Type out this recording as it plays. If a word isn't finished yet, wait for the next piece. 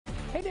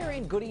Hey there,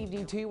 and good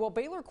evening to you. Well,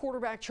 Baylor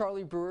quarterback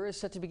Charlie Brewer is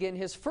set to begin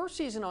his first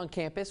season on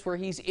campus, where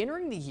he's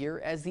entering the year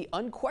as the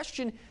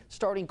unquestioned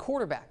starting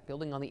quarterback.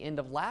 Building on the end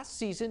of last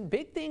season,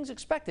 big things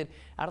expected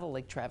out of the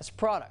Lake Travis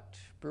product.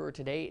 Brewer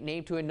today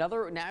named to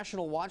another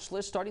national watch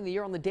list, starting the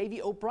year on the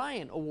Davey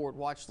Award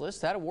watch list.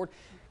 That award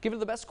given to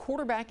the best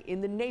quarterback in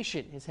the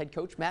nation. His head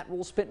coach Matt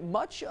Rule spent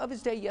much of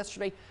his day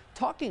yesterday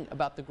talking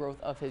about the growth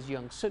of his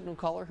young signal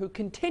caller, who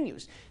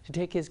continues to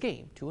take his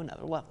game to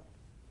another level.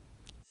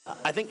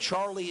 I think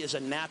Charlie is a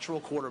natural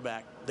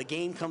quarterback. The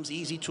game comes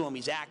easy to him.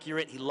 He's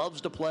accurate. He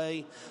loves to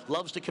play,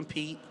 loves to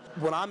compete.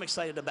 What I'm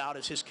excited about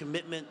is his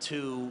commitment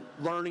to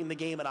learning the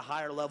game at a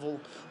higher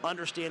level,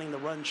 understanding the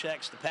run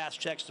checks, the pass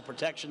checks, the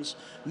protections,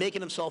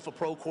 making himself a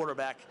pro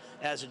quarterback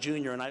as a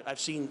junior. And I've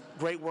seen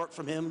great work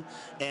from him,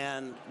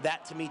 and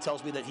that to me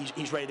tells me that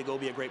he's ready to go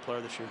be a great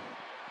player this year.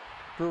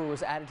 Brewer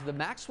was added to the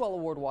Maxwell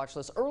Award watch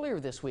list earlier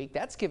this week.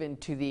 That's given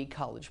to the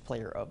College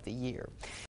Player of the Year.